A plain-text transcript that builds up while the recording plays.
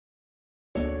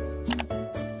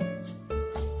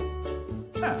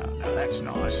Oh, now that's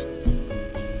nice.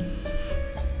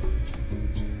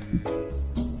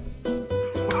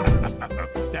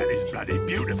 That is bloody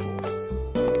beautiful.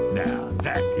 Now,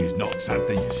 that is not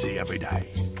something you see every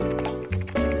day.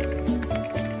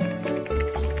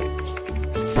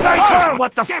 Sniper,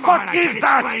 what the fuck is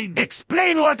that?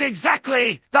 Explain what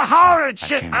exactly the horrid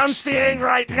shit I'm seeing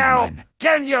right now.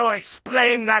 Can you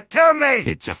explain that to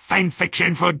me? It's a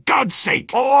fanfiction, for God's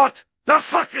sake! What? The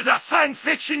fuck is a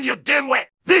fanfiction, you dimwit?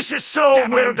 This is so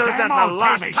weirder than the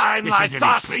last time I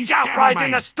saw Scout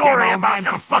writing a story about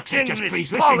him fucking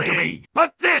his Polly.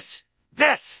 But this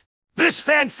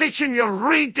fanfiction you're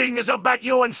reading is about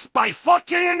you and Spy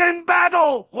fucking in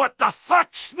battle! What the fuck,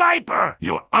 Sniper?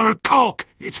 You are a cock!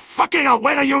 It's fucking out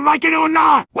whether you like it or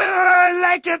not! Whether I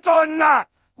like it or not!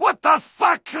 What the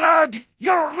fuck, lad?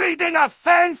 You're reading a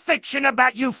fanfiction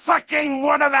about you fucking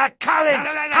one of our colleagues!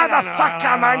 How the fuck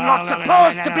am I not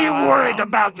supposed to be worried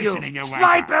about you?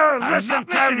 Sniper, listen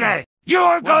to me!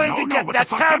 You're going to get that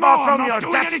turbo from your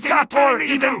desktop, or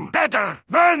even better,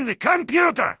 burn the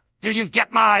computer! Do you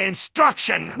get my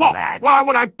instruction, lad? Why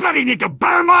would I bloody need to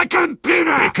burn my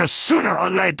computer? Because sooner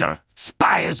or later,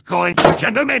 Spy is going to...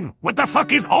 Gentlemen, what the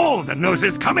fuck is all the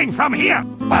noses coming from here?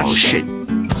 Oh shit.